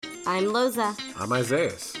I'm Loza. I'm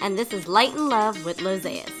Isaiah. And this is Light and Love with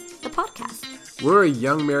Lozeus, the podcast. We're a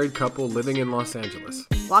young married couple living in Los Angeles.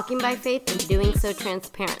 Walking by faith and doing so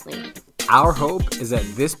transparently. Our hope is that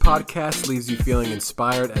this podcast leaves you feeling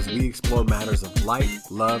inspired as we explore matters of light,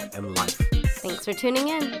 love, and life. Thanks for tuning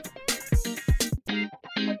in.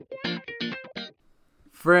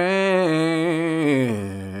 Friend,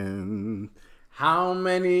 how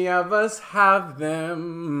many of us have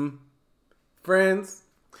them? Friends,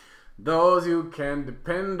 those you can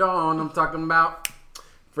depend on. I'm talking about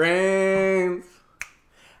friends.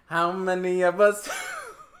 How many of us?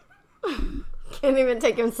 Can't even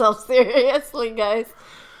take himself seriously, guys.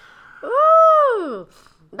 Woo!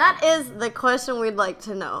 That is the question we'd like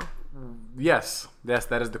to know. Yes,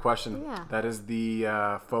 that is the question. Yeah. That is the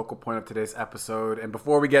focal point of today's episode. And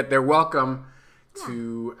before we get there, welcome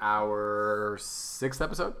to our fifth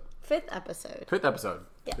episode. Fifth episode.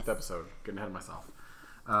 Yes. Fifth episode. Getting ahead of myself.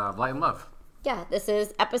 Light and Love. Yeah, this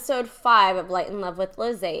is episode 5 of Light and Love with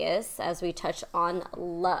Lozeus as we touch on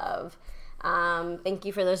love. Thank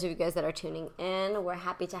you for those of you guys that are tuning in. We're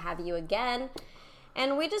happy to have you again.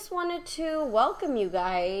 And we just wanted to welcome you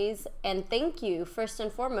guys and thank you first and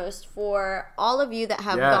foremost for all of you that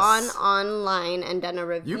have gone online and done a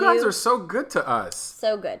review. You guys are so good to us.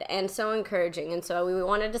 So good and so encouraging. And so we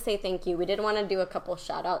wanted to say thank you. We did want to do a couple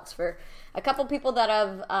shout outs for a couple people that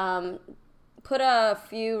have put a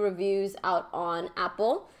few reviews out on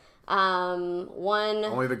Apple.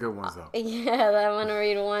 Only the good ones though. Yeah, I want to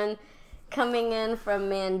read one coming in from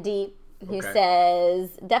Mandeep. Who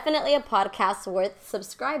says, definitely a podcast worth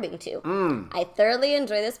subscribing to. I thoroughly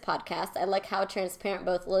enjoy this podcast. I like how transparent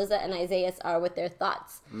both Loza and Isaiah are with their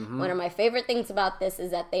thoughts. One of my favorite things about this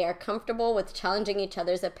is that they are comfortable with challenging each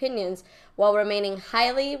other's opinions while remaining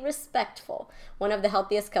highly respectful. One of the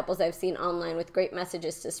healthiest couples I've seen online with great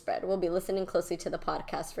messages to spread. We'll be listening closely to the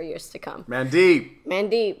podcast for years to come.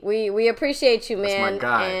 Mandeep, we appreciate you, man. That's my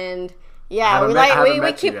guy. And yeah,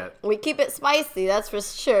 we keep it spicy, that's for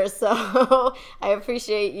sure. So I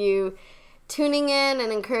appreciate you tuning in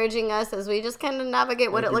and encouraging us as we just kind of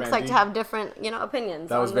navigate what it looks like to have different, opinions.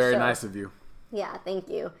 That was very nice of you. Yeah, thank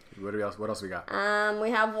you. What else we got?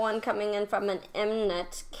 We have one coming in from an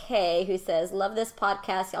Mnet K who says, "Love this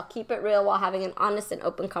podcast. Y'all keep it real while having an honest and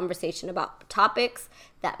open conversation about topics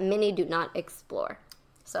that many do not explore."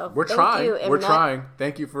 So We're trying.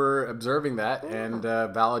 Thank you for observing that and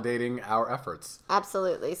validating our efforts.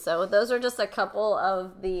 Absolutely. So those are just a couple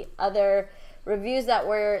of the other reviews that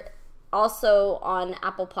were also on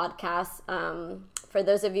Apple Podcasts. For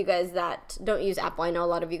those of you guys that don't use Apple, I know a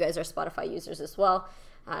lot of you guys are Spotify users as well.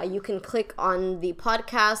 You can click on the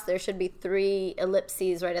podcast. There should be 3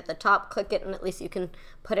 ellipses right at the top. Click it and at least you can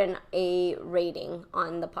put in a rating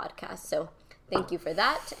on the podcast. So thank you for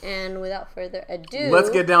that. And without further ado, let's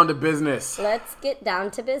get down to business. Okay,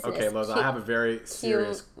 Loza, I have a very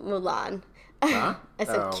serious... Mulan. Huh? I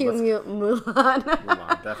said Mulan.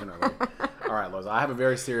 Mulan, definitely. All right, Loza, I have a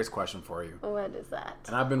very serious question for you. What is that?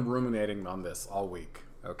 And I've been ruminating on this all week,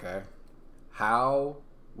 okay? How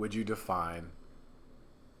would you define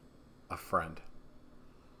a friend?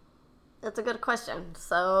 That's a good question.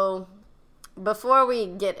 So before we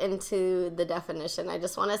get into the definition, I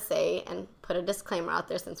just want to say and put a disclaimer out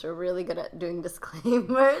there since we're really good at doing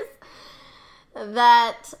disclaimers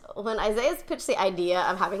that when Isaiah pitched the idea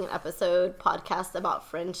of having an podcast about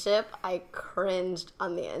friendship, I cringed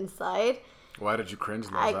on the inside. Why did you cringe,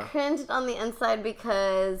 Loza? I cringed on the inside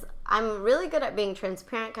because I'm really good at being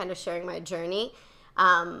transparent, kind of sharing my journey.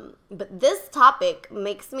 But this topic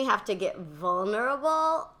makes me have to get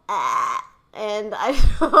vulnerable. And I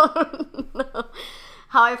don't know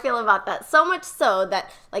how I feel about that. So much so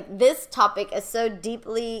that this topic is so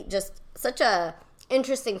deeply just such a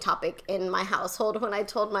interesting topic in my household. When I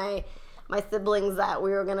told my siblings that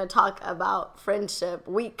we were going to talk about friendship,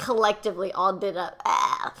 we collectively all did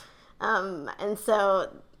and so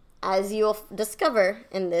as you'll discover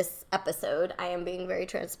in this episode, I am being very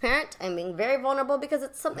transparent. I'm being very vulnerable because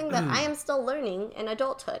it's something that I am still learning in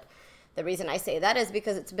adulthood. The reason I say that is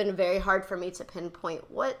because it's been very hard for me to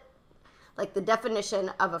pinpoint what the definition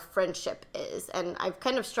of a friendship is. And I've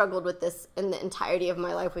kind of struggled with this in the entirety of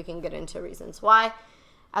my life. We can get into reasons why.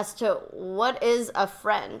 As to what is a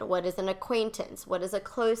friend? What is an acquaintance? What is a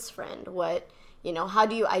close friend? How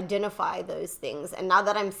do you identify those things? And now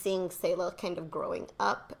that I'm seeing Selah kind of growing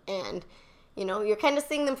up and you're kind of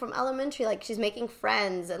seeing them from elementary, she's making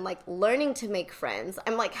friends and learning to make friends.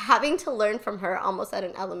 I'm having to learn from her almost at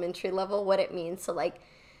an elementary level what it means to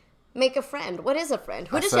make a friend? What is a friend?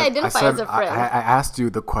 Who does she identify as a friend? I asked you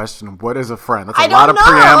the question, what is a friend? That's I a lot of don't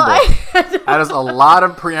know. preamble. That is a lot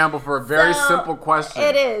of preamble for a very simple question.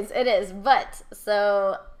 It is. But,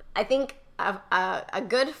 so, I think a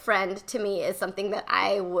good friend to me is something that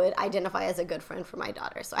I would identify as a good friend for my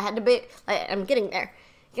daughter. So I had to be, I'm getting there.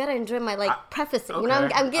 You gotta enjoy my prefacing. Okay. You know,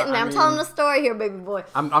 I'm getting there. I'm telling the story here, baby boy.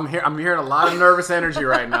 I'm hearing a lot of nervous energy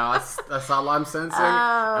right now. That's all I'm sensing.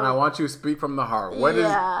 And I want you to speak from the heart. What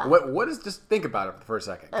is? Just think about it for a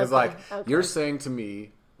second, because you're saying to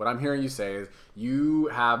me, what I'm hearing you say is you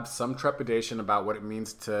have some trepidation about what it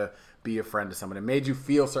means to be a friend to someone. It made you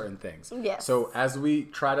feel certain things. Yes. So as we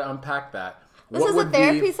try to unpack that, this is a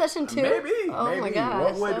therapy session too. Maybe. Oh my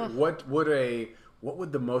gosh. What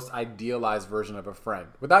would the most idealized version of a friend,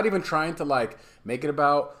 without even trying to make it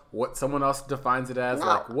about what someone else defines it as?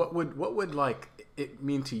 No. What would it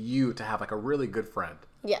mean to you to have a really good friend?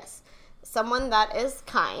 Yes, someone that is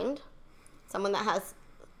kind, someone that has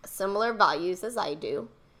similar values as I do,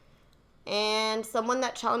 and someone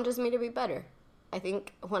that challenges me to be better. I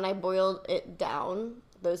think when I boiled it down,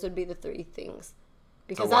 those would be the three things.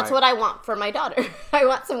 Because that's what I want for my daughter. I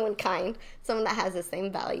want someone kind, someone that has the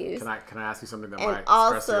same values. Can I ask you something that might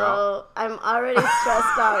stress you out? Also, I'm already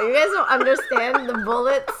stressed out. You guys don't understand the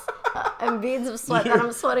bullets and beads of sweat that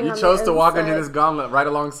I'm sweating on the inside. You chose to walk into this gauntlet right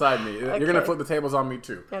alongside me. Okay. You're going to flip the tables on me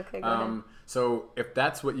too. Okay, go ahead. So if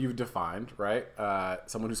that's what you've defined, right?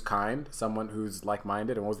 Someone who's kind, someone who's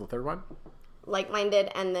like-minded, and what was the third one?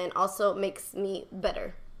 Like-minded, and then also makes me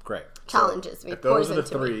better. Great. Challenges me. If those are the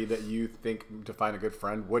three that you think define a good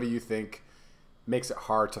friend, what do you think makes it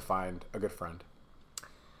hard to find a good friend?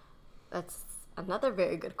 That's another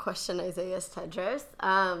very good question, Isaiah Tedros.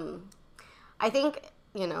 I think,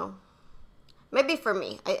 maybe for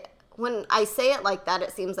me, when I say it like that,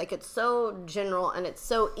 it seems like it's so general and it's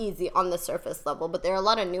so easy on the surface level, but there are a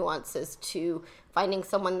lot of nuances to finding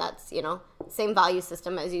someone that's, same value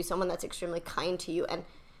system as you, someone that's extremely kind to you and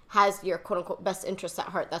has your quote-unquote best interests at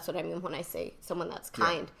heart. That's what I mean when I say someone that's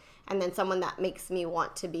kind. Yeah. And then someone that makes me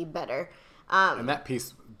want to be better. And that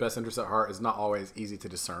piece, best interest at heart, is not always easy to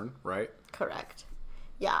discern, right? Correct.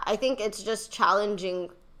 Yeah, I think it's just challenging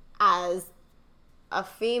as a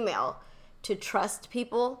female to trust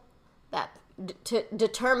people, that to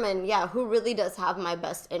determine, who really does have my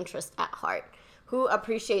best interest at heart, who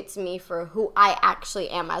appreciates me for who I actually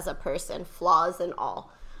am as a person, flaws and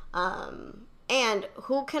all. And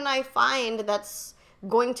who can I find that's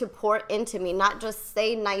going to pour into me, not just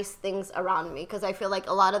say nice things around me? Because I feel like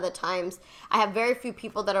a lot of the times I have very few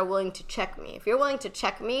people that are willing to check me. If you're willing to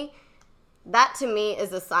check me, that to me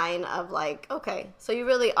is a sign of okay, so you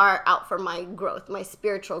really are out for my growth, my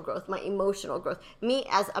spiritual growth, my emotional growth, me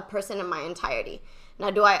as a person in my entirety.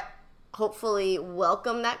 Now, do I hopefully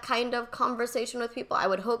welcome that kind of conversation with people? I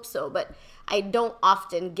would hope so, but I don't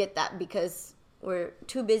often get that because we're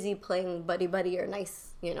too busy playing buddy or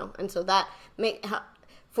nice, and so that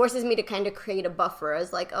forces me to kind of create a buffer as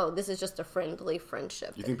this is just a friendly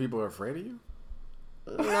friendship. You think people are afraid of you?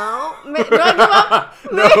 No. Do I give up?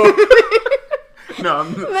 No.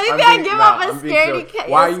 Maybe I give up a scaredy cat.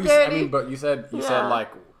 Why are you? But you said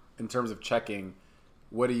in terms of checking.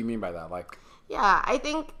 What do you mean by that? Yeah, I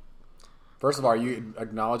think. First of all, are you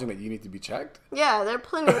acknowledging that you need to be checked? Yeah, there are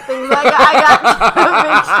plenty of things I got to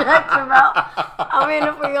be checked about. I mean,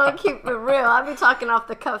 if we're going to keep it real, I'll be talking off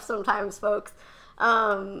the cuff sometimes, folks.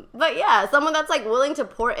 But yeah, someone that's willing to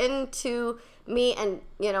pour into me, and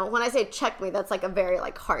when I say check me, that's a very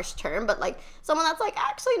harsh term, but someone that's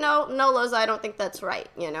actually no Loza, I don't think that's right,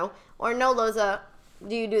 or no Loza,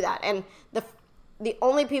 do you do that? And the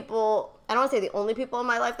only people, I don't want to say the only people in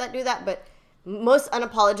my life that do that, but most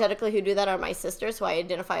unapologetically who do that are my sisters, who I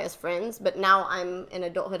identify as friends. But now I'm in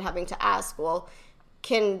adulthood having to ask, well,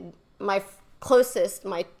 can my closest,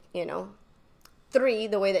 my 3,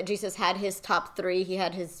 the way that Jesus had his top 3, he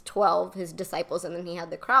had his 12, his disciples, and then he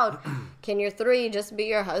had the crowd. Can your 3 just be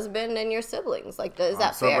your husband and your siblings? Is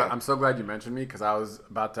that fair? I'm so glad you mentioned me, because I was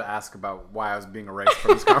about to ask about why I was being erased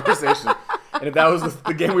from this conversation. And if that was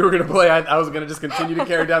the game we were going to play, I was going to just continue to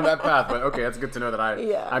carry down that path. But okay, that's good to know that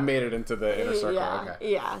I made it into the inner circle.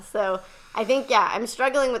 Yeah. So I think, I'm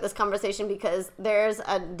struggling with this conversation because there's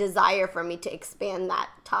a desire for me to expand that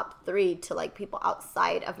top 3 to people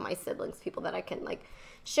outside of my siblings, people that I can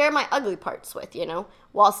share my ugly parts with,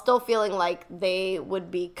 while still feeling like they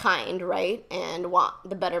would be kind, right? And want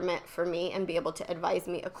the betterment for me and be able to advise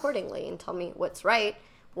me accordingly and tell me what's right,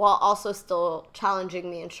 while also still challenging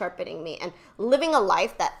me and sharpening me and living a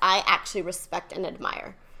life that I actually respect and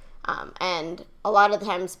admire. And a lot of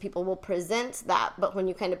times people will present that, but when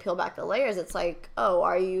you kind of peel back the layers, it's oh,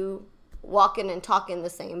 are you walking and talking the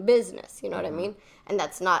same business. You know what I mean? And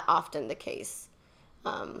that's not often the case.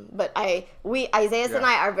 But Isaiah and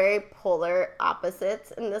I are very polar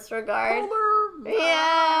opposites in this regard.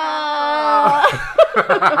 Yeah.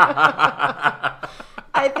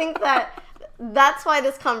 I think that's why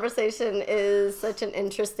this conversation is such an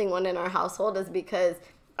interesting one in our household, is because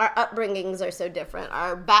our upbringings are so different.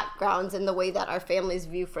 Our backgrounds and the way that our families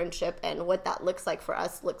view friendship and what that looks like for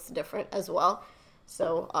us looks different as well.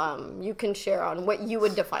 So you can share on what you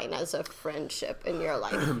would define as a friendship in your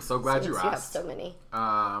life. I'm so glad you asked. You have so many.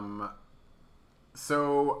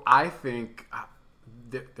 So I think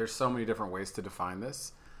there's so many different ways to define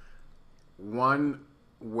this. One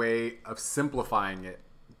way of simplifying it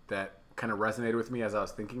that kind of resonated with me as I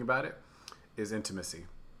was thinking about it is intimacy.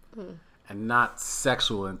 And not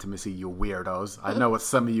sexual intimacy, you weirdos. I know what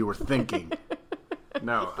some of you were thinking.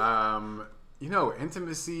 No,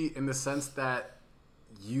 intimacy in the sense that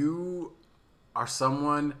you are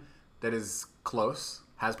someone that is close,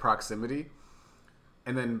 has proximity,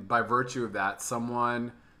 and then by virtue of that,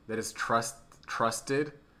 someone that is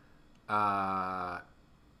trusted, and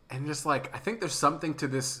just like, I think there's something to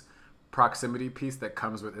this proximity piece that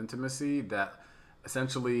comes with intimacy that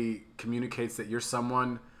essentially communicates that you're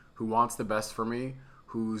someone who wants the best for me,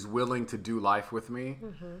 who's willing to do life with me,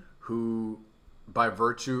 who, by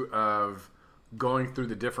virtue of going through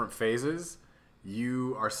the different phases,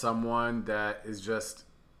 you are someone that is just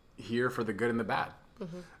here for the good and the bad.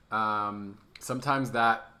 Sometimes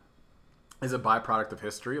that is a byproduct of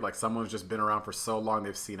history. Like, someone's just been around for so long,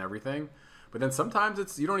 they've seen everything. But then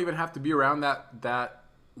sometimes you don't even have to be around that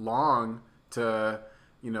long to,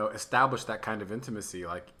 establish that kind of intimacy.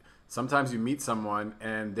 Like, sometimes you meet someone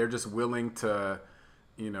and they're just willing to,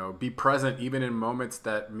 be present even in moments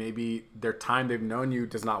that maybe their time they've known you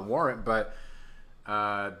does not warrant, but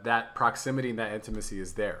that proximity and that intimacy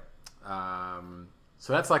is there.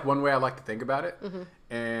 So that's like one way I like to think about it.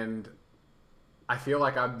 And I feel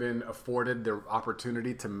like I've been afforded the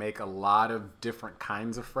opportunity to make a lot of different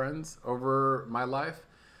kinds of friends over my life.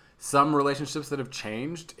 Some relationships that have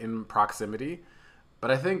changed in proximity,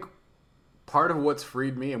 but I think part of what's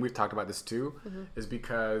freed me, and we've talked about this too, is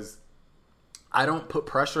because I don't put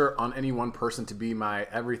pressure on any one person to be my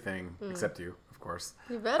everything, except you, of course.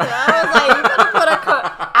 You better. I was like, you better put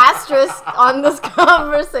an asterisk on this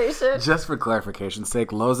conversation. Just for clarification's sake,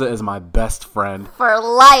 Loza is my best friend. For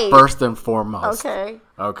life. First and foremost. Okay.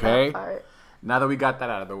 Okay? Now that we got that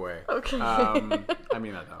out of the way. Okay. I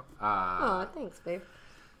mean that though. Oh, thanks, babe.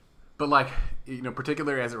 But like,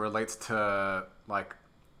 particularly as it relates to like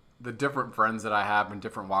the different friends that I have in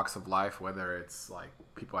different walks of life, whether it's like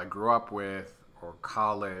people I grew up with or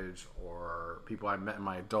college or people I met in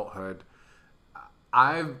my adulthood,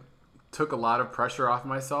 I've took a lot of pressure off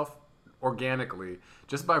myself organically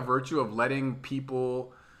just by virtue of letting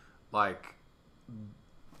people, like,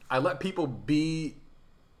 I let people be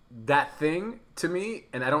that thing to me,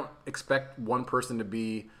 and I don't expect one person to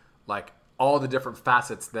be like all the different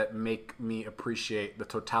facets that make me appreciate the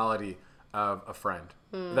totality of a friend.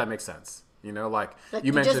 If that makes sense. Like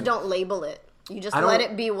you mentioned, just don't label it. You just let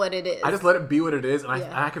it be what it is. I just let it be what it is, and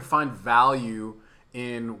I can find value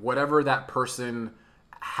in whatever that person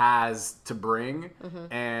has to bring,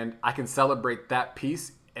 and I can celebrate that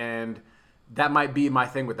piece, and that might be my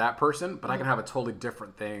thing with that person, but I can have a totally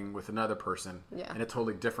different thing with another person, and a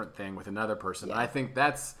totally different thing with another person. And I think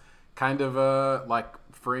that's kind of a like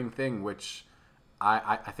freeing thing, which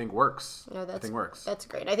I think works. No, I think works. That's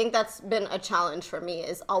great. I think that's been a challenge for me,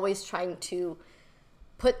 is always trying to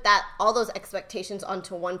put all those expectations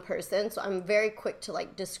onto one person. So I'm very quick to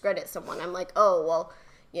like discredit someone. I'm like, oh, well,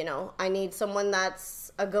 I need someone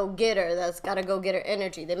that's a go-getter, that's got a go-getter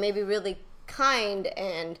energy. They may be really kind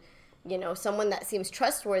and, someone that seems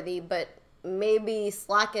trustworthy, but maybe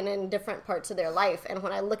slacking in different parts of their life. And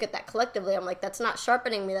when I look at that collectively, I'm like, that's not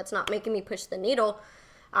sharpening me. That's not making me push the needle.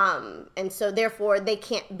 And so therefore they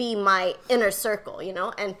can't be my inner circle,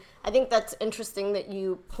 and I think that's interesting that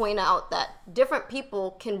you point out that different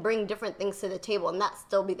people can bring different things to the table and that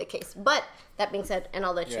still be the case. But that being said, and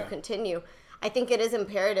I'll let you continue, I think it is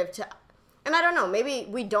imperative to, and I don't know, maybe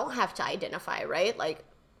we don't have to identify, right? Like,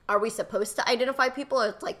 are we supposed to identify people? Or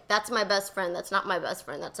it's like, that's my best friend. That's not my best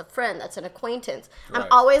friend. That's a friend. That's an acquaintance. Right. I'm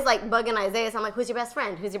always like bugging Isaiah. So I'm like, who's your best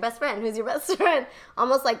friend? Who's your best friend? Who's your best friend?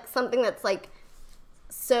 Almost like something that's like,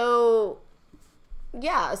 so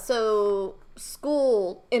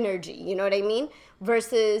school energy, you know what I mean?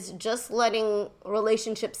 Versus just letting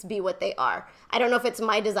relationships be what they are. I don't know if it's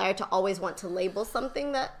my desire to always want to label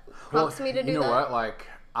something that prompts me to do that. You know what? Like,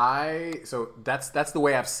 so that's the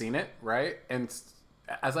way I've seen it, right? And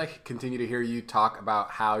as I continue to hear you talk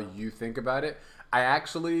about how you think about it, I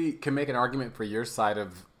actually can make an argument for your side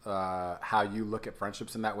of how you look at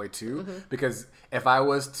friendships in that way too. Because if I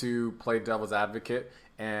was to play devil's advocate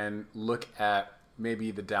and look at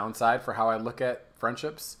maybe the downside for how I look at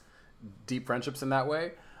friendships, deep friendships in that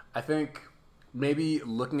way, I think maybe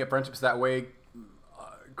looking at friendships that way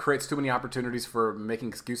creates too many opportunities for making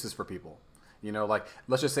excuses for people. You know, like,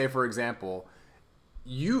 let's just say, for example,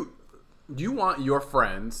 you want your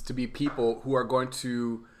friends to be people who are going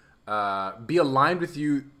to be aligned with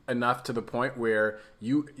you enough to the point where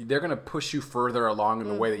they're going to push you further along in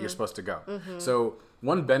the way that you're supposed to go. So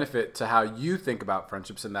one benefit to how you think about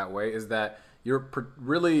friendships in that way is that you're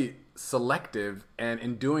really selective, and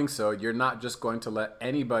in doing so, you're not just going to let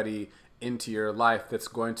anybody into your life that's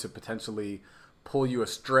going to potentially pull you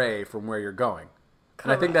astray from where you're going.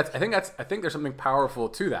 Correct. And I think there's something powerful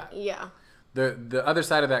to that. Yeah. The other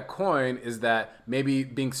side of that coin is that maybe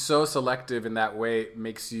being so selective in that way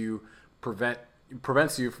prevents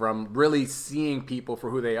you from really seeing people for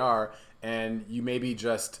who they are, and you maybe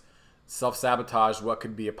just self-sabotage what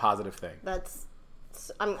could be a positive thing.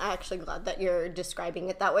 I'm actually glad that you're describing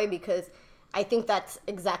it that way, because I think that's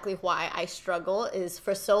exactly why I struggle. Is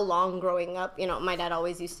for so long growing up, you know, my dad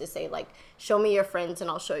always used to say, like, show me your friends and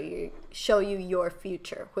I'll show you your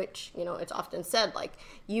future, which, you know, it's often said, like,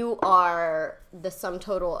 you are the sum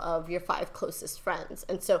total of your 5 closest friends.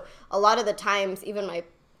 And so a lot of the times, even my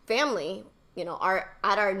family, you know, are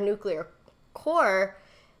at our nuclear core,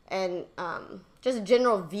 and just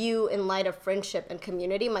general view in light of friendship and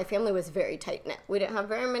community, my family was very tight-knit. We didn't have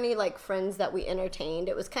very many, like, friends that we entertained.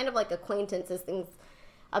 It was kind of like acquaintances, things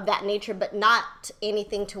of that nature, but not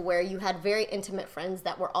anything to where you had very intimate friends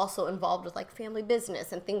that were also involved with, like, family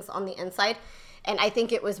business and things on the inside. And I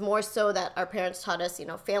think it was more so that our parents taught us, you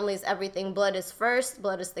know, family is everything. Blood is first.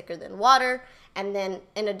 Blood is thicker than water. And then,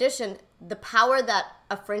 in addition, the power that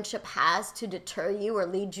a friendship has to deter you or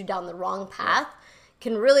lead you down the wrong path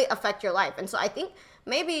can really affect your life. And so I think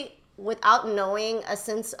maybe without knowing, a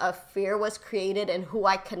sense of fear was created in who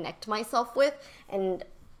I connect myself with. And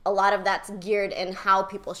a lot of that's geared in how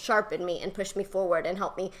people sharpen me and push me forward and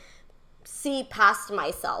help me see past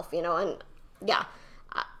myself, you know. And yeah,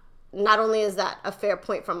 not only is that a fair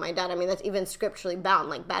point from my dad, I mean, that's even scripturally bound,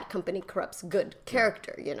 like bad company corrupts good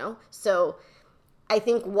character, you know. So I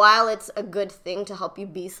think while it's a good thing to help you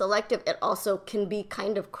be selective, it also can be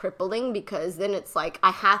kind of crippling, because then it's like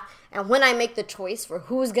and when I make the choice for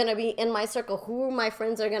who's going to be in my circle, who my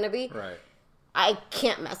friends are going to be, right, I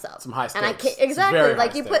can't mess up. Some high stakes. And I can't, exactly,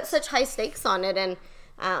 like you put such high stakes on it, and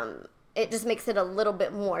it just makes it a little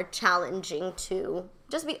bit more challenging to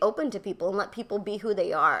just be open to people and let people be who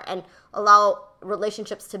they are and allow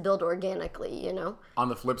relationships to build organically, you know? On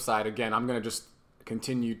the flip side, again, I'm going to just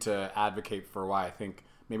continue to advocate for why I think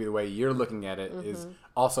maybe the way you're looking at it is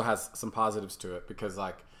also has some positives to it, because,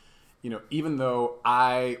 like, you know, even though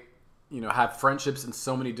I, you know, have friendships in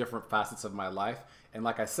so many different facets of my life, and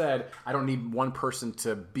like I said, I don't need one person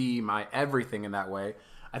to be my everything in that way.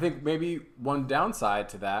 I think maybe one downside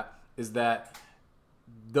to that is that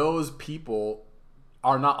those people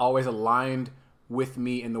are not always aligned with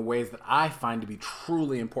me in the ways that I find to be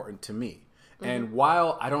truly important to me. And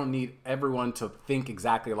while I don't need everyone to think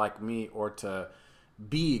exactly like me or to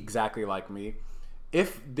be exactly like me,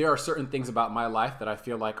 if there are certain things about my life that I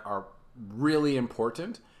feel like are really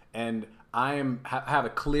important, and I have a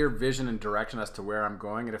clear vision and direction as to where I'm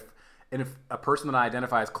going, and if a person that I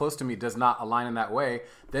identify as close to me does not align in that way,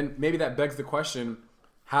 then maybe that begs the question,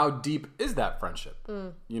 how deep is that friendship?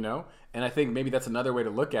 You know? And I think maybe that's another way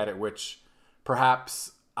to look at it, which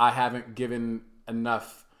perhaps I haven't given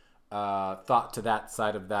enough thought to that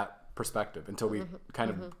side of that perspective until we kind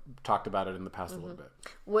of talked about it in the past a little bit.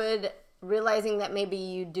 Would realizing that maybe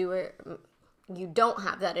you don't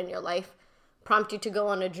have that in your life prompt you to go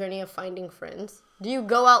on a journey of finding friends? Do you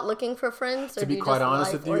go out looking for friends? Or to be do you quite just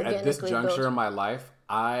honest with you, at this juncture build? in my life,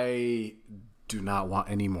 I do not want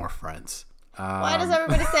any more friends. Why does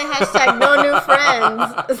everybody say hashtag no new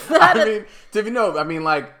friends? I mean,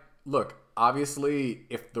 like, look, obviously,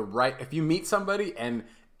 if you meet somebody and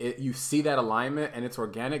you see that alignment and it's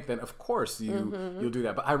organic, then of course you'll do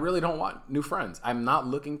that. But I really don't want new friends. I'm not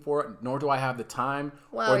looking for it, nor do I have the time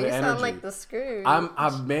or the energy. Wow, you sound like the Scrooge.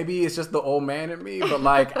 Maybe it's just the old man in me, but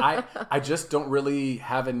like I just don't really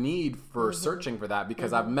have a need for searching for that,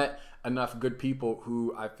 because I've met enough good people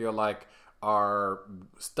who I feel like are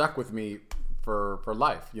stuck with me for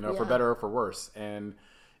life, you know, for better or for worse. And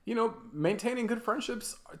maintaining good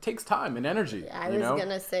friendships takes time and energy. I was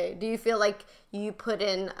gonna say, do you feel like you put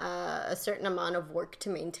in a certain amount of work to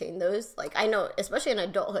maintain those? Like, I know, especially in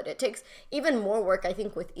adulthood, it takes even more work, I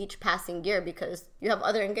think, with each passing year because you have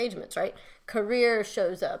other engagements, right? Career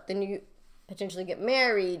shows up, then you potentially get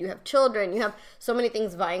married, you have children, you have so many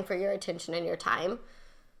things vying for your attention and your time.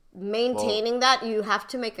 Maintaining that, you have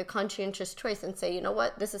to make a conscientious choice and say, you know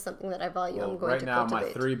what, this is something that I value. I'm going to cultivate. Right now,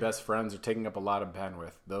 my 3 best friends are taking up a lot of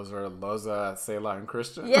bandwidth. Those are Loza, Selah, and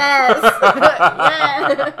Christian. Yes.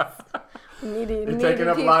 Yes. They're taking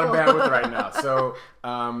up a lot of bandwidth right now. So,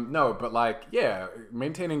 no, but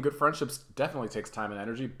maintaining good friendships definitely takes time and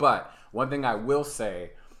energy. But one thing I will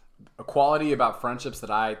say, a quality about friendships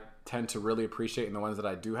that I tend to really appreciate, and the ones that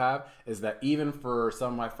I do have, is that even for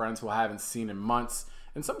some of my friends who I haven't seen in months,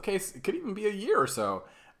 in some cases, it could even be a year or so,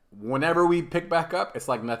 whenever we pick back up, it's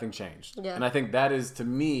like nothing changed. Yeah. And I think that is, to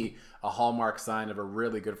me, a hallmark sign of a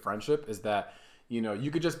really good friendship, is that,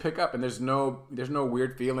 you could just pick up and there's no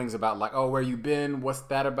weird feelings about like, oh, where you been? What's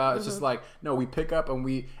that about? It's just like, no, we pick up and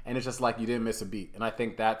it's just like you didn't miss a beat. And I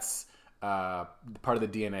think that's part of the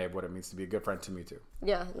DNA of what it means to be a good friend to me too.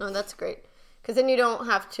 Yeah, no, that's great. Because then you don't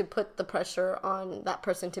have to put the pressure on that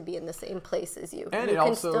person to be in the same place as you. And you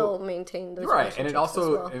can still maintain those relationships. Right, and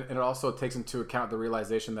it also takes into account the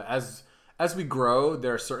realization that as we grow,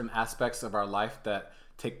 there are certain aspects of our life that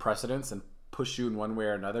take precedence and push you in one way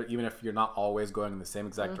or another, even if you're not always going in the same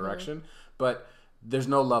exact direction. But there's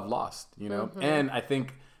no love lost, And I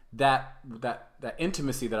think that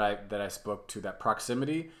intimacy that I spoke to, that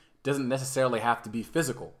proximity, doesn't necessarily have to be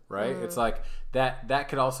physical, right? It's like that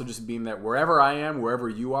could also just mean that wherever I am, wherever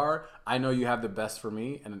you are, I know you have the best for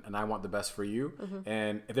me, and I want the best for you.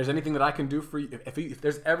 And if there's anything that I can do for you, if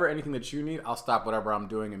there's ever anything that you need, I'll stop whatever I'm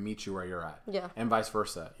doing and meet you where you're at. Yeah. And vice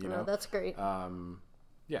versa, know? That's great.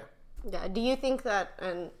 Yeah. Yeah. Do you think that,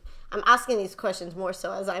 and I'm asking these questions more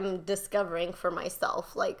so as I'm discovering for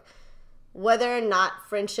myself, like whether or not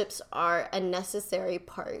friendships are a necessary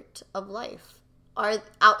part of life? Are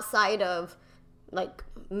outside of like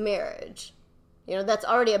marriage, that's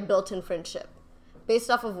already a built-in friendship based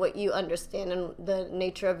off of what you understand and the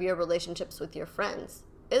nature of your relationships with your friends.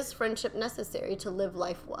 Is friendship necessary to live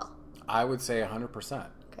life well? I would say 100%.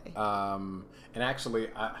 Okay. And actually,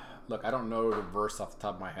 I don't know the verse off the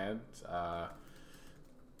top of my head. So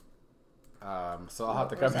I'll have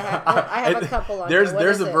to come. I have a couple on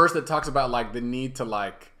there's a verse that talks about like the need to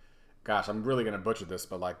like, gosh, I'm really gonna butcher this,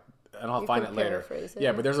 but like, and I'll find it later.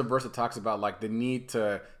 Yeah, but there's a verse that talks about like the need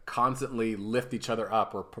to constantly lift each other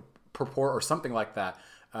up or purport or something like that.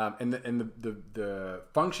 And the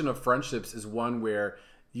function of friendships is one where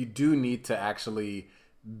you do need to actually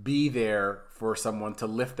be there for someone to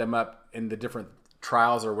lift them up in the different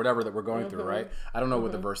trials or whatever that we're going through, right? I don't know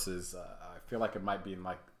what the verse is. I feel like it might be in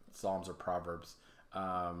like Psalms or Proverbs.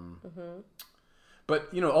 But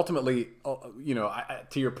ultimately,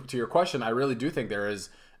 to your question, I really do think there is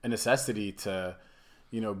a necessity to,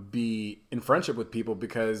 be in friendship with people,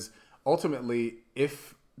 because ultimately,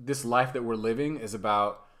 if this life that we're living is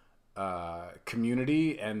about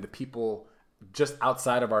community and the people just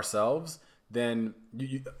outside of ourselves, then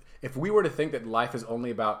if we were to think that life is only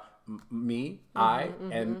about me,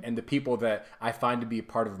 and the people that I find to be a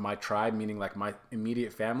part of my tribe, meaning like my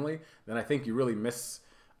immediate family, then I think you really miss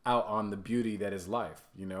out on the beauty that is life.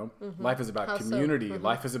 Life is about community.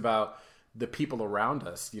 Life is about the people around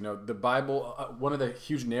us. The Bible, one of the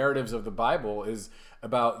huge narratives of the Bible is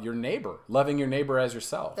about your neighbor, loving your neighbor as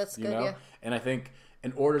yourself. That's good, yeah. And I think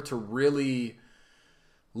in order to really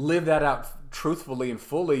live that out truthfully and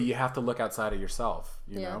fully, you have to look outside of yourself,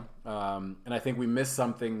 you know? And I think we miss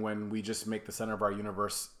something when we just make the center of our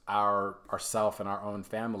universe ourself and our own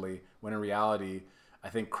family, when in reality, I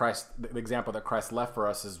think the example that Christ left for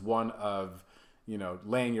us is one of,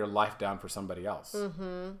 laying your life down for somebody else.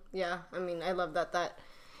 Yeah. I mean, I love that.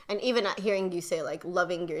 And even at hearing you say like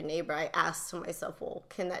loving your neighbor, I asked to myself, well,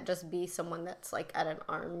 can that just be someone that's like at an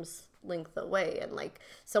arm's length away, and like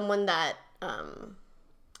someone that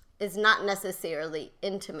is not necessarily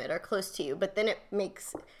intimate or close to you? But then it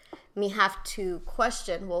makes me have to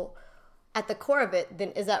question, well, at the core of it,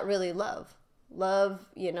 then is that really love? Love,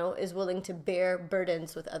 is willing to bear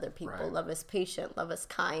burdens with other people. Right. Love is patient. Love is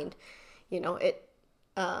kind. It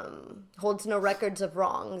holds no records of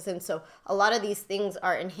wrongs. And so a lot of these things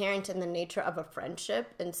are inherent in the nature of a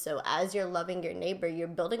friendship. And so as you're loving your neighbor, you're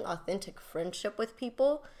building authentic friendship with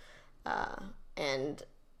people. And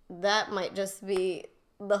that might just be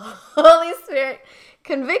the Holy Spirit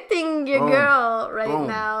convicting your girl right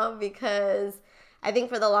now, because I think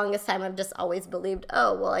for the longest time, I've just always believed,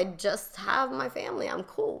 oh, well, I just have my family. I'm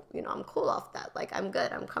cool. I'm cool off that. Like, I'm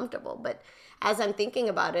good. I'm comfortable. But as I'm thinking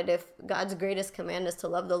about it, if God's greatest command is to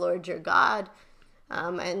love the Lord your God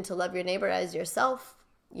and to love your neighbor as yourself,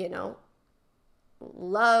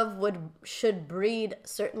 love should breed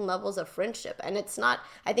certain levels of friendship. And it's not,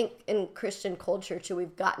 I think in Christian culture too,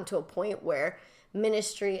 we've gotten to a point where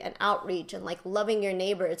ministry and outreach and like loving your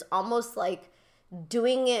neighbor, it's almost like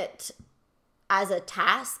doing it as a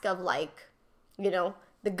task of like,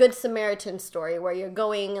 the Good Samaritan story where you're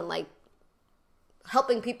going and like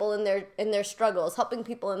helping people in their struggles, helping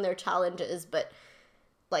people in their challenges, but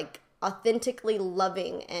like authentically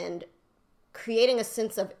loving and creating a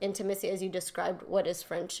sense of intimacy, as you described what is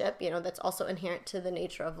friendship, that's also inherent to the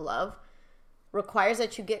nature of love, requires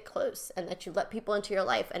that you get close and that you let people into your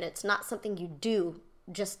life. And it's not something you do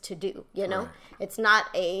just to do, Right. It's not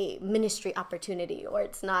a ministry opportunity or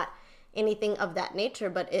it's not anything of that nature,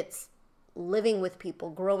 but it's living with people,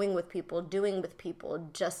 growing with people, doing with people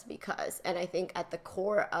just because. And I think at the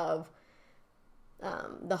core of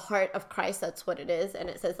the heart of Christ, that's what it is. And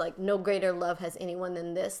it says like, no greater love has anyone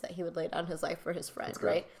than this, that he would lay down his life for his friend,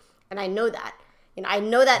 right? And I know that. I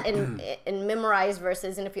know that in memorized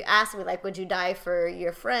verses. And if you ask me, like, would you die for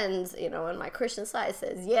your friends? And my Christian side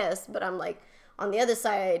says yes. But I'm like, on the other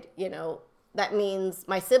side, that means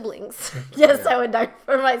my siblings. Yes, I would die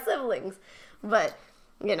for my siblings. But,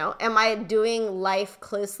 am I doing life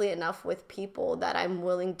closely enough with people that I'm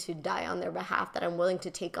willing to die on their behalf, that I'm willing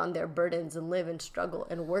to take on their burdens and live and struggle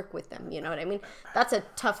and work with them? You know what I mean? That's a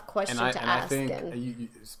tough question to ask. I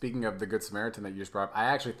think, speaking of the Good Samaritan that you just brought up, I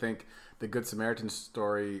actually think the Good Samaritan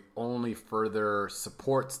story only further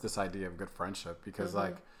supports this idea of good friendship because,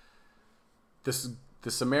 like,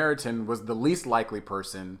 the Samaritan was the least likely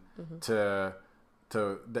person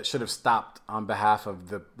that should have stopped on behalf of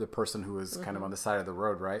the person who was kind of on the side of the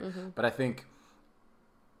road, right? But I think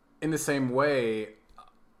in the same way,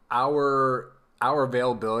 our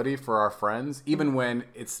availability for our friends, even when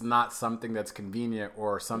it's not something that's convenient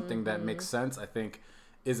or something that makes sense, I think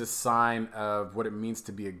is a sign of what it means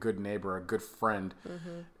to be a good neighbor, a good friend.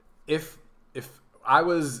 If I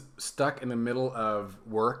was stuck in the middle of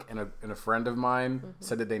work and a friend of mine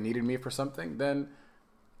said that they needed me for something, then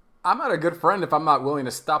I'm not a good friend if I'm not willing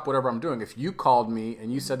to stop whatever I'm doing. If you called me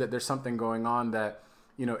and you said that there's something going on that,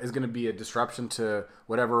 is going to be a disruption to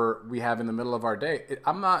whatever we have in the middle of our day,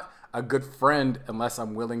 I'm not a good friend unless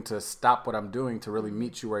I'm willing to stop what I'm doing to really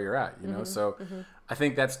meet you where you're at, So I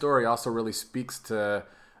think that story also really speaks to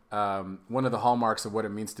one of the hallmarks of what it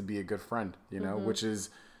means to be a good friend, which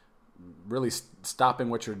is really stopping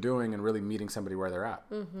what you're doing and really meeting somebody where they're at.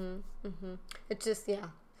 It's just,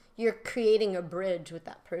 you're creating a bridge with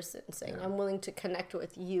that person, saying, I'm willing to connect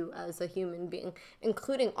with you as a human being,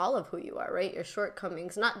 including all of who you are, right? Your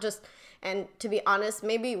shortcomings, not just, and to be honest,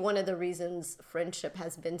 maybe one of the reasons friendship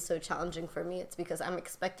has been so challenging for me, it's because I'm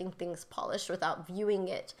expecting things polished without viewing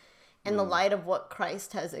it in the light of what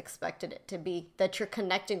Christ has expected it to be, that you're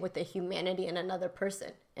connecting with the humanity in another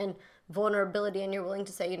person and vulnerability, and you're willing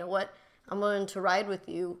to say, you know what, I'm willing to ride with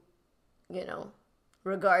you,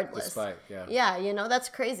 regardless. Despite, that's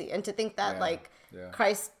crazy. And to think that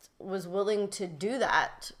Christ was willing to do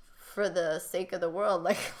that for the sake of the world,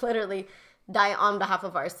 like literally die on behalf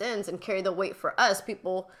of our sins and carry the weight for us,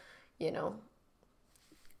 people,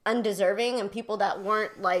 undeserving and people that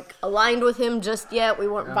weren't like aligned with him just yet. We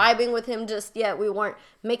weren't vibing with him just yet. We weren't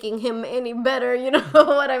making him any better. You know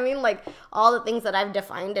what I mean? Like all the things that I've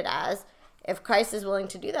defined it as. If Christ is willing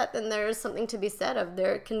to do that, then there is something to be said of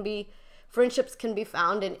friendships can be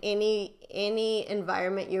found in any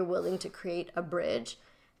environment you're willing to create a bridge,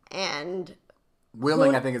 and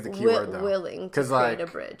willing, I think, is the key word though. Willing to create a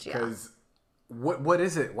bridge, Because what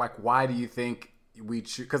is it like? Why do you think we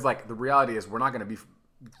choose? Because like the reality is we're not going to be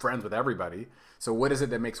friends with everybody. So what is it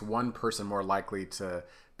that makes one person more likely to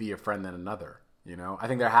be a friend than another? I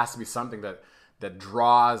think there has to be something that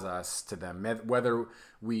draws us to them, whether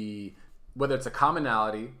it's a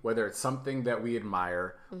commonality, whether it's something that we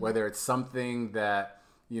admire, whether it's something that,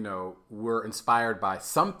 we're inspired by.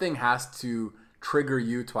 Something has to trigger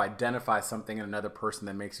you to identify something in another person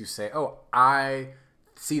that makes you say, oh, I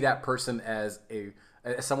see that person as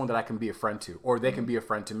someone that I can be a friend to, or they can be a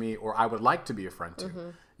friend to me, or I would like to be a friend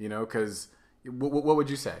to, because what would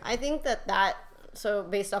you say? I think so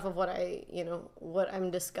based off of what what I'm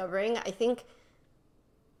discovering, I think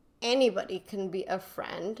anybody can be a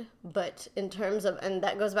friend, but in terms of, and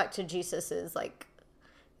that goes back to Jesus's, like,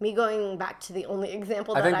 me going back to the only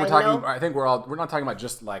example that I know. I think we're not talking about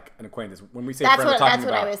just like an acquaintance. When we say friend, that's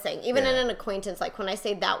what I was saying. Even in an acquaintance, like when I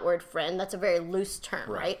say that word friend, that's a very loose term,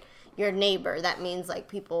 right? your neighbor. That means like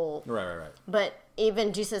people. Right. But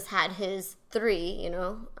even Jesus had his 3, you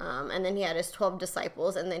know, and then he had his 12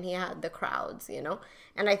 disciples, and then he had the crowds, you know.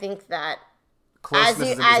 And I think that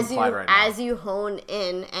as you hone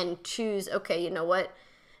in and choose, okay, you know what,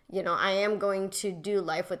 you know, I am going to do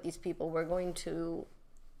life with these people. We're going to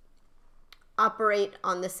operate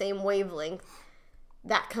on the same wavelength.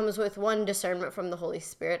 That comes with 1, discernment from the Holy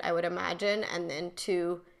Spirit, I would imagine, and then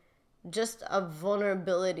 2, just a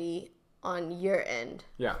vulnerability on your end.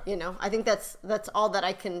 Yeah. You know, I think that's all that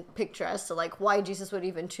I can picture as to like why Jesus would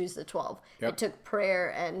even choose the 12. Yep. It took prayer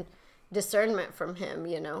and discernment from him,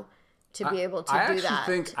 you know, to be able to do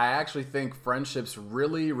that. I actually think friendships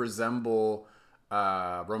really resemble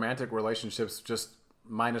romantic relationships, just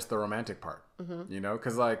minus the romantic part, you know,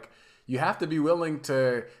 because like you have to be willing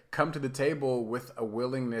to come to the table with a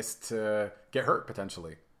willingness to get hurt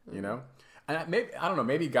potentially, you know. And maybe, I don't know,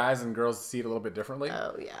 maybe guys and girls see it a little bit differently.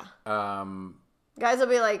 Oh, yeah. Guys will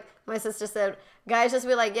be like, my sister said, guys just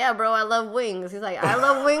be like, yeah, bro, I love wings. He's like, I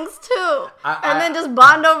love wings too. And then just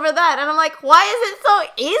bond over that. And I'm like, why is it so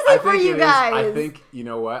easy for you guys? I think, you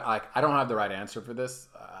know what? Like, I don't have the right answer for this.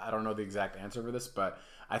 I don't know the exact answer for this. But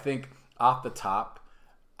I think off the top,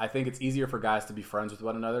 I think it's easier for guys to be friends with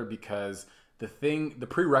one another because the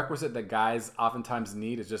prerequisite that guys oftentimes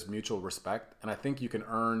need is just mutual respect. And I think you can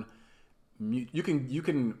earn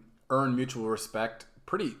mutual respect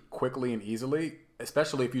pretty quickly and easily,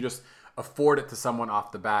 especially if you just afford it to someone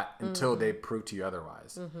off the bat until they prove to you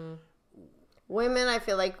otherwise. Women, I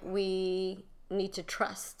feel like we need to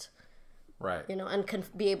trust, right? You know, and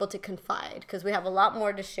be able to confide because we have a lot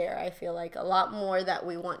more to share. I feel like a lot more that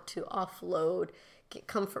we want to offload, get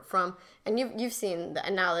comfort from. And you've seen the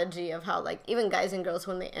analogy of how like even guys and girls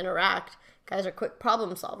when they interact. Guys are quick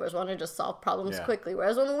problem solvers, want to just solve problems quickly.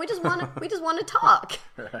 Whereas women, we just want to talk.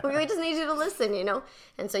 Right. We just need you to listen, you know.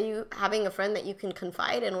 And so you having a friend that you can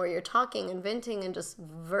confide in, where you're talking and venting and just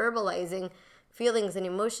verbalizing feelings and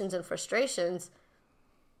emotions and frustrations.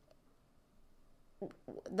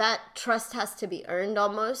 That trust has to be earned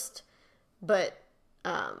almost, but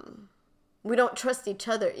we don't trust each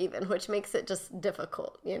other even, which makes it just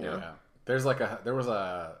difficult, you know. Yeah.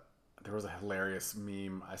 There was a hilarious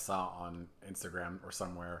meme I saw on Instagram or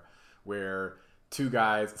somewhere where 2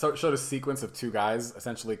 guys, so it showed a sequence of 2 guys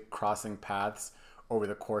essentially crossing paths over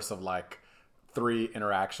the course of like 3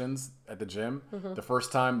 interactions at the gym. The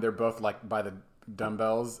first time they're both like by the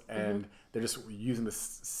dumbbells and they're just using the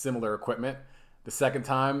similar equipment. The second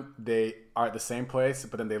time they are at the same place,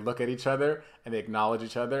 but then they look at each other and they acknowledge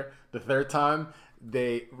each other. The third time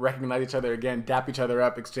they recognize each other again, dap each other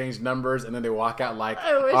up, exchange numbers, and then they walk out like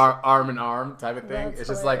arm in arm type of thing. It's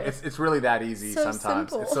just like, it's really that easy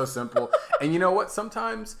sometimes. Simple. It's so simple. And you know what?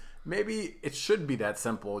 Sometimes maybe it should be that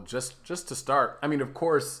simple just to start. I mean, of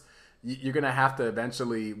course, you're going to have to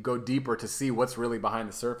eventually go deeper to see what's really behind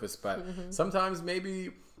the surface. But sometimes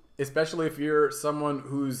maybe, especially if you're someone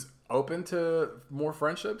who's open to more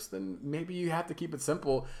friendships, then maybe you have to keep it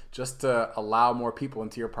simple just to allow more people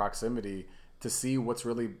into your proximity to see what's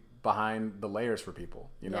really behind the layers for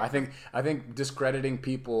people. You know, I think discrediting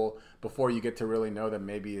people before you get to really know them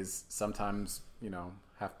maybe is sometimes, you know,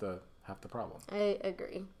 half the problem. I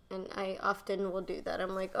agree. And I often will do that.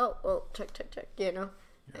 I'm like, oh, well, check, you know.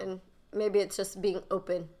 Yeah. And maybe it's just being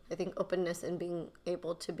open. I think openness and being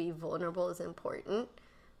able to be vulnerable is important.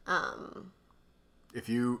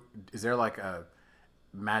 Is there like a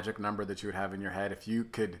magic number that you would have in your head if you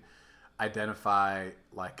could identify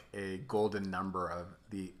like a golden number of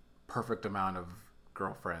the perfect amount of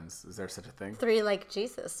girlfriends? Is there such a thing? 3 like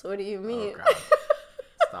Jesus. What do you mean? Oh,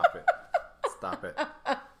 God. Stop it.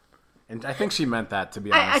 And I think she meant that, to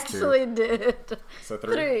be honest. I actually did. So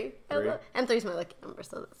 3? And 3 is my lucky number,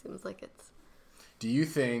 so that seems like it's... Do you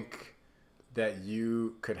think that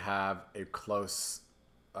you could have a close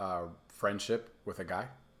friendship with a guy?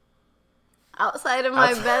 Outside of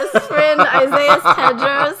my best friend, Isaiah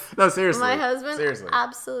Tedros. No, seriously. My husband? Seriously.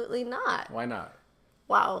 Absolutely not. Why not?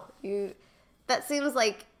 Wow. That seems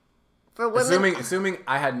like, for women... Assuming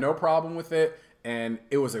I had no problem with it, and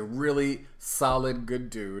it was a really solid, good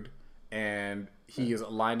dude, and he is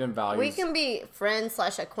aligned in values. We can be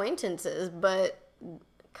friends/acquaintances, but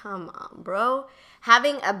come on, bro.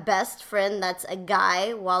 Having a best friend that's a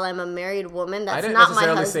guy while I'm a married woman, that's not my husband. I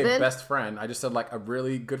didn't necessarily say best friend. I just said like a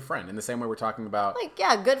really good friend. In the same way we're talking about... Like,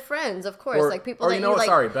 yeah, good friends, of course. Like people that you know, like...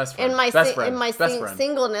 Sorry, best friend. In my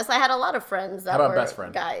singleness, I had a lot of friends that were best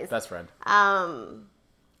friend? Guys. Best friend.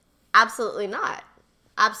 Absolutely not.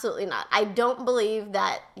 Absolutely not. I don't believe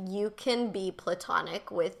that you can be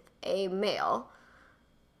platonic with a male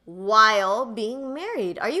while being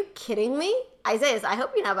married. Are you kidding me? Isaiah, I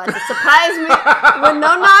hope you're not about to surprise me with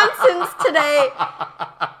no nonsense today.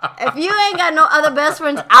 If you ain't got no other best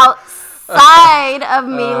friends outside of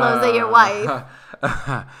me, Lose, your wife.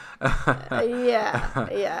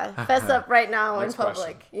 Yeah. Fess up right now in public.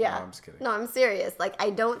 Question. Yeah. No, I'm just kidding. No, I'm serious. Like,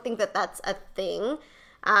 I don't think that that's a thing.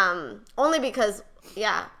 Only because,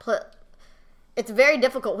 it's very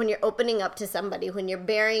difficult when you're opening up to somebody, when you're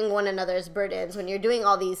bearing one another's burdens, when you're doing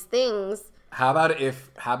all these things. How about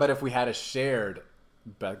if we had a shared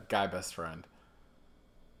guy best friend?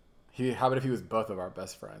 How about if he was both of our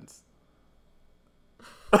best friends?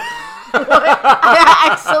 I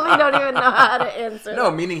actually don't even know how to answer. No,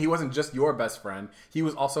 meaning he wasn't just your best friend. He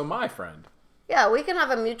was also my friend. Yeah, we can have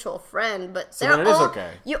a mutual friend, but so then it is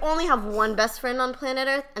okay. You only have one best friend on planet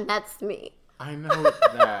Earth, and that's me. I know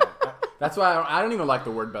that. That's why I don't even like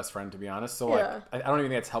the word best friend, to be honest. So like, I don't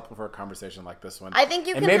even think it's helpful for a conversation like this one. I think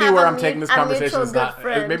you and can maybe have where a I'm taking this conversation is not.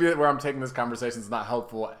 friend. Maybe where I'm taking this conversation is not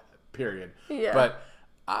helpful. Period. Yeah. But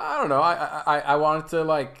I don't know. I wanted to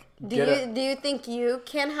like. Do you think you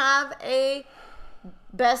can have a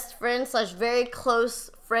best friend / very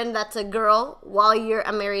close friend that's a girl while you're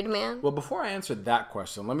a married man? Well, before I answer that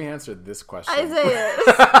question, let me answer this question. Isaiah.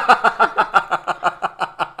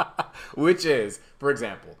 Which is, for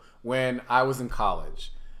example, when I was in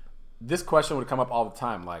college, this question would come up all the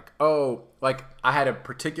time. Like, I had a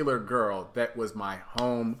particular girl that was my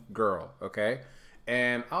home girl, okay?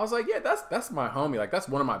 And I was like, yeah, that's my homie. Like, that's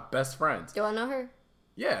one of my best friends. Do I know her?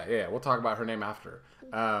 Yeah. We'll talk about her name after.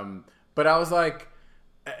 But I was like,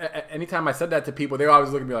 anytime I said that to people, they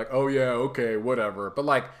always look at me like, oh yeah, okay, whatever. But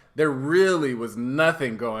like, there really was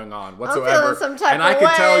nothing going on whatsoever. And I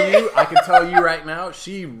can tell you right now,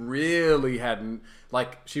 she really had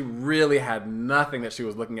nothing that she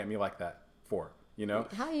was looking at me like that for, you know?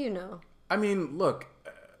 How do you know? I mean, look,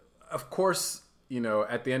 of course, you know,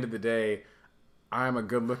 at the end of the day, I'm a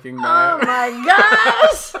good-looking man. Oh my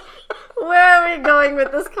gosh! Where are we going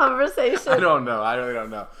with this conversation? I don't know. I really don't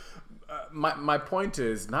know. My point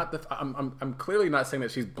is not that I'm clearly not saying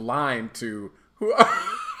that she's blind to who.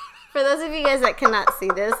 For those of you guys that cannot see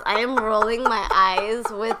this, I am rolling my eyes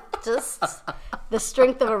with just the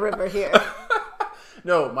strength of a river here.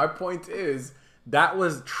 No, my point is that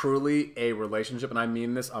was truly a relationship, and I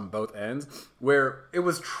mean this on both ends, where it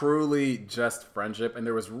was truly just friendship, and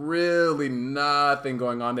there was really nothing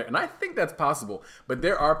going on there. And I think that's possible, but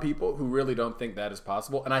there are people who really don't think that is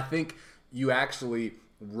possible, and I think you actually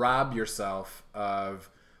rob yourself of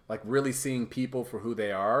like really seeing people for who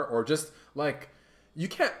they are, or just like you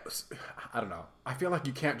can't. I don't know. I feel like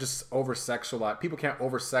you can't just over-sexualize. People can't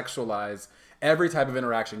over-sexualize every type of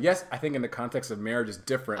interaction. Yes, I think in the context of marriage is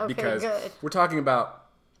different because we're talking about,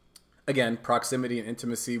 again, proximity and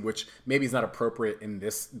intimacy, which maybe is not appropriate in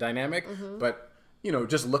this dynamic. Mm-hmm. But, you know,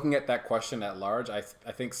 just looking at that question at large, I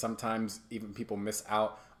think sometimes even people miss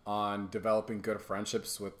out on developing good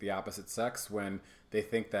friendships with the opposite sex when they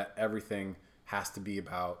think that everything has to be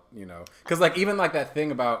about, you know, because like even like that thing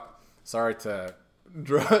about, sorry to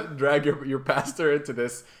drag your pastor into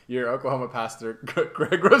this, your Oklahoma pastor,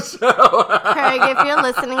 Craig Rochelle. Craig, if you're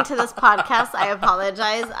listening to this podcast, I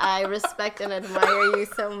apologize. I respect and admire you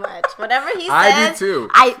so much. Whatever he says, I do too.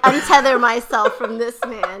 I untether myself from this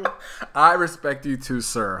man. I respect you too,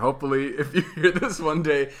 sir. Hopefully, if you hear this one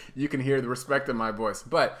day, you can hear the respect in my voice.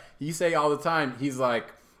 But he say all the time, he's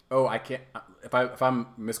like, oh, I can't. If I'm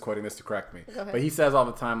misquoting this, to correct me. But he says all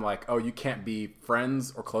the time, like, oh, you can't be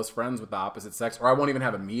friends or close friends with the opposite sex, or I won't even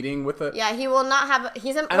have a meeting with it. Yeah, he will not have.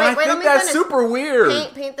 He's a. And I think that's super weird.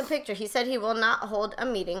 Paint the picture. He said he will not hold a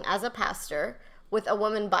meeting as a pastor with a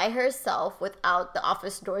woman by herself without the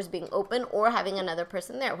office doors being open or having another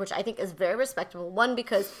person there, which I think is very respectable. One,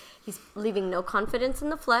 because he's leaving no confidence in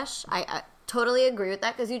the flesh. I totally agree with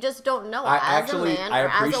that because you just don't know as a man or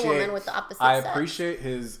as a woman with the opposite sex. I appreciate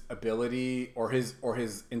his ability or his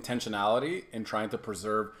intentionality in trying to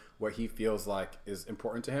preserve what he feels like is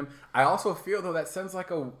important to him. I also feel though that sends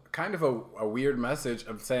like a kind of a weird message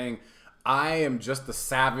of saying, I am just a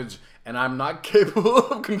savage and I'm not capable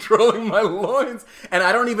of controlling my loins. And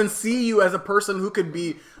I don't even see you as a person who could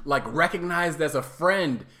be like recognized as a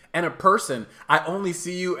friend and a person. I only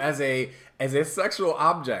see you as a sexual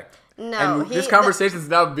object. No, and this conversation is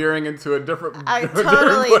now veering into a different,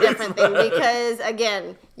 totally different thing. Because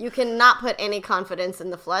again, you cannot put any confidence in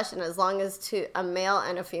the flesh, and as long as a male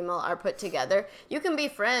and a female are put together, you can be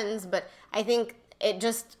friends. But I think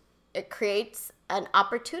it creates an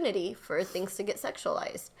opportunity for things to get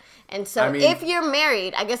sexualized. And so, if you're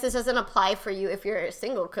married, I guess this doesn't apply for you if you're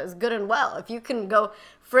single, because good and well, if you can go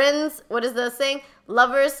friends, what is the saying?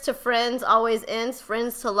 Lovers to friends always ends.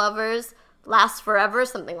 Friends to lovers last forever,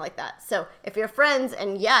 something like that. So if you're friends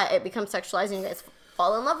and it becomes sexualized and you guys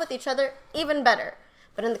fall in love with each other, even better.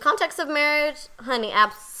 But in the context of marriage, honey,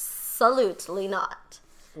 absolutely not.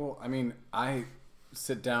 Well, I mean, I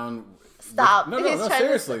sit down. Stop. No,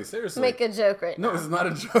 seriously. Make a joke right now. No, it's not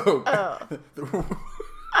a joke. Oh.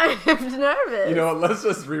 I'm nervous. You know what? Let's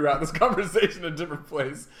just reroute this conversation in a different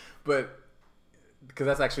place. But because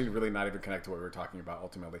that's actually really not even connected to what we were talking about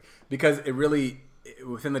ultimately. Because it really,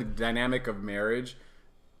 within the dynamic of marriage,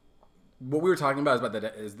 what we were talking about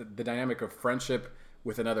is the dynamic of friendship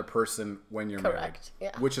with another person when you're married.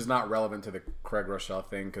 Yeah. Which is not relevant to the Craig Rochelle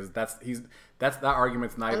thing, because that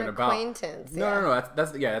argument's not even about acquaintance. No.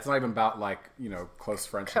 That's not even about like, you know, close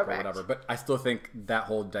friendship Correct. or whatever. But I still think that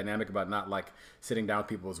whole dynamic about not like sitting down with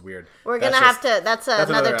people is weird. We're gonna have to. That's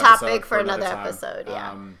another topic for another episode.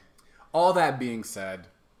 Yeah. All that being said,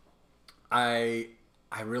 I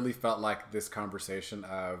really felt like this conversation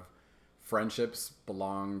of friendships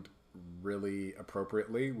belonged really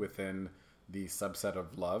appropriately within the subset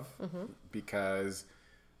of love, because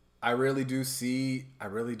I really do see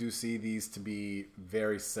these to be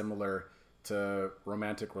very similar to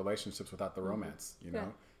romantic relationships without the romance, you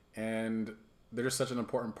know? And they're just such an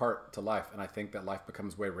important part to life. And I think that life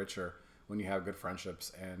becomes way richer when you have good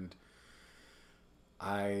friendships. And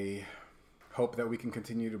I hope that we can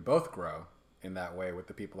continue to both grow in that way with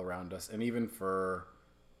the people around us. And even for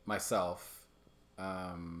myself,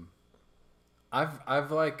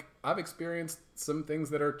 I've experienced some things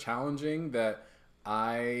that are challenging that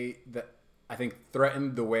I think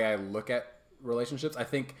threaten the way I look at relationships. I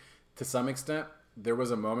think to some extent there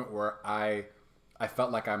was a moment where I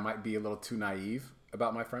felt like I might be a little too naive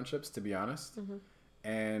about my friendships, to be honest.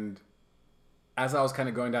 And as I was kind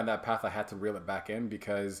of going down that path, I had to reel it back in,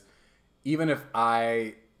 because even if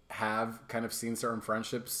I have kind of seen certain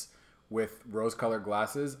friendships with rose-colored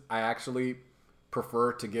glasses, I actually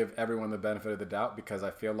prefer to give everyone the benefit of the doubt, because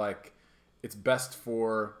I feel like it's best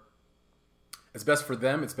for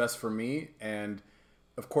them, it's best for me. And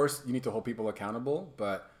of course you need to hold people accountable,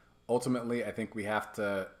 but ultimately I think we have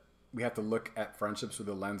to look at friendships through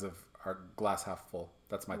the lens of our glass half full.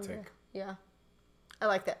 That's my take. Yeah. I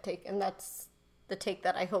like that take, and that's the take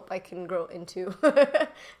that I hope I can grow into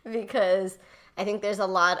because I think there's a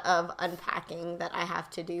lot of unpacking that I have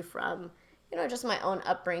to do from, you know, just my own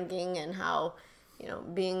upbringing and how, you know,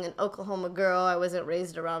 being an Oklahoma girl, I wasn't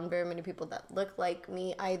raised around very many people that looked like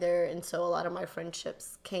me either. And so a lot of my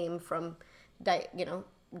friendships came from,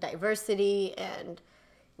 diversity and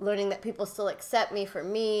learning that people still accept me for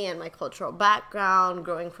me and my cultural background,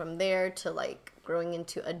 growing from there to like growing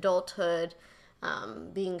into adulthood,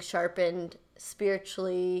 being sharpened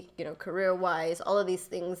spiritually, you know, career-wise, all of these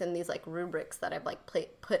things and these like rubrics that I've like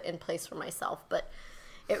put in place for myself. But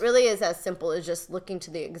it really is as simple as just looking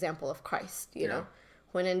to the example of Christ, you know.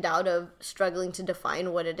 When in doubt of struggling to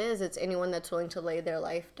define what it is, it's anyone that's willing to lay their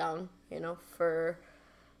life down, you know, for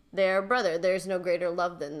their brother. There's no greater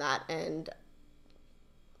love than that. And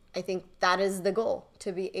I think that is the goal,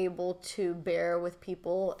 to be able to bear with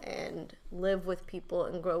people and live with people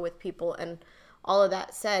and grow with people. And all of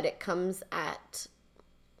that said, it comes at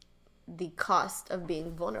the cost of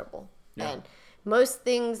being vulnerable. And most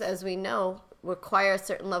things, as we know, require a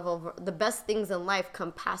certain level of, the best things in life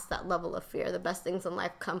come past that level of fear. The best things in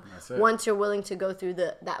life come once you're willing to go through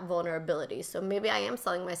that vulnerability. So maybe I am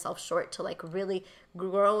selling myself short to like really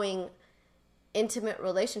growing intimate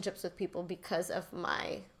relationships with people because of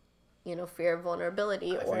my, you know, fear of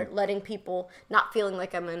vulnerability or letting people, not feeling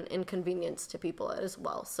like I'm an inconvenience to people as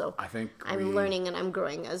well. So I think I'm learning and I'm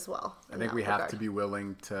growing as well. I think we have to be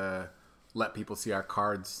willing to let people see our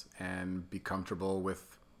cards and be comfortable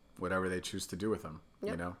with whatever they choose to do with them,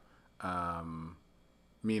 you know?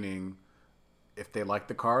 Meaning, if they like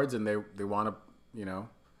the cards and they want to, you know,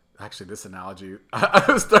 actually this analogy, I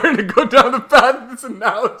was starting to go down the path of this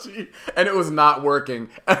analogy and it was not working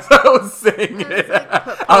as I was saying it.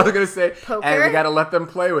 I was going to say, poker? And we got to let them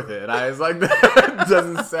play with it. And I was like, that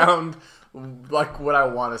doesn't sound like what I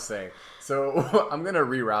want to say. So I'm going to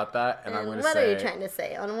reroute that and I'm going to say... What are you trying to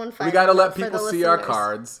say? On one we got to let people see our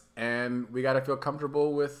cards and we got to feel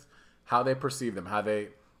comfortable with how they perceive them, how they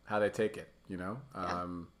take it, you know?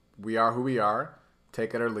 We are who we are.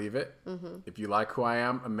 Take it or leave it. If you like who I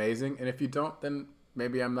am, amazing. And if you don't, then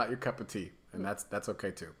maybe I'm not your cup of tea. And that's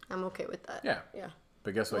okay too. I'm okay with that. Yeah.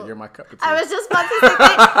 But guess what? You're my cup of tea. I was just about to say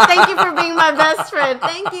thank you for being my best friend.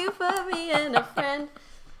 Thank you for being a friend.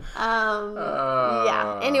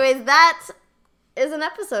 Anyways, that is an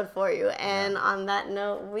episode for you. And on that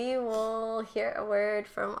note, we will hear a word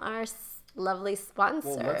from our lovely sponsor.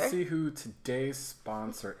 Well, let's see who today's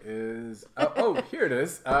sponsor is. Here it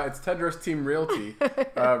is. It's Tedros Team Realty,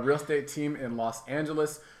 real estate team in Los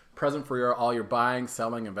Angeles. Present for all your buying,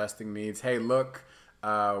 selling, investing needs. Hey, look,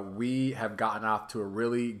 we have gotten off to a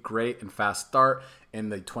really great and fast start in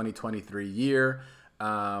the 2023 year.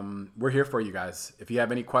 We're here for you guys. If you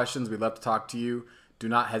have any questions, we'd love to talk to you. Do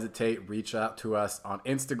not hesitate. Reach out to us on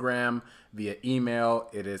Instagram, via email.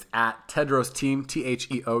 It is at Tedros Team,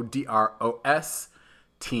 THEODROS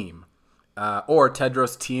Team, or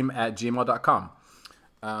tedrosteam@gmail.com.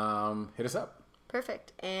 Hit us up.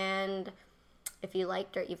 Perfect. And if you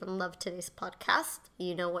liked or even loved today's podcast,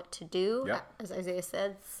 you know what to do. Yep. As Isaiah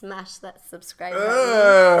said, smash that subscribe button.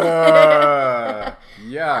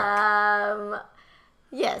 Yeah.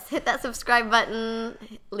 Yes, hit that subscribe button.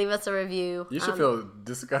 Leave us a review. You should feel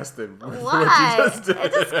disgusted. With Why? What you just did.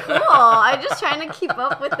 It's just cool. I'm just trying to keep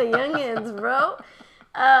up with the youngins, bro.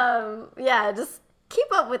 Just keep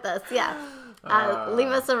up with us. Yeah. Leave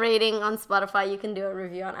us a rating on Spotify. You can do a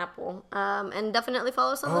review on Apple. And definitely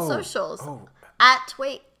follow us on the socials. At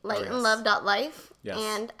lightandlove.life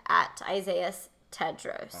and at Isaiah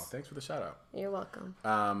Tedros. Oh, thanks for the shout out. You're welcome.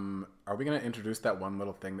 Are we going to introduce that one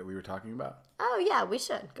little thing that we were talking about? Oh, yeah, we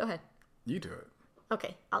should. Go ahead. You do it.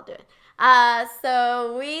 Okay, I'll do it.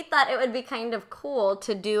 So we thought it would be kind of cool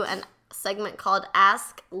to do a segment called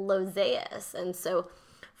Ask Lozeus. And so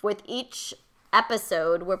with each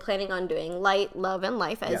episode, we're planning on doing light, love, and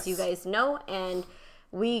life, as you guys know. And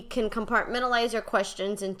we can compartmentalize your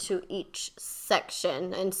questions into each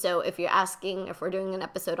section. And so if you're asking if we're doing an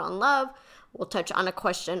episode on love, we'll touch on a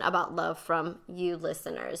question about love from you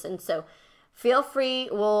listeners. And so feel free.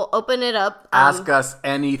 We'll open it up. Ask us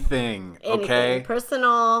anything, okay?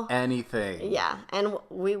 Personal. Anything. Yeah. And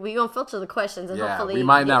we going to filter the questions. And hopefully we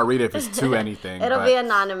might not read it if it's too anything. It'll be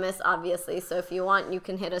anonymous, obviously. So if you want, you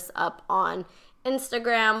can hit us up on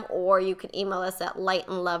Instagram, or you can email us at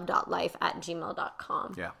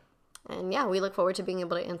lightandlove.life@gmail.com. Yeah. And we look forward to being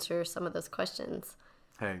able to answer some of those questions.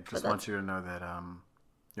 Hey, just want you to know that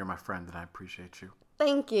you're my friend and I appreciate you.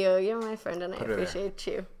 Thank you. You're my friend and I appreciate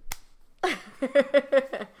you.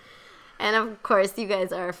 And of course, you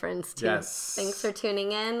guys are our friends too. Yes. Thanks for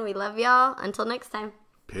tuning in. We love y'all. Until next time.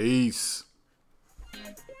 Peace.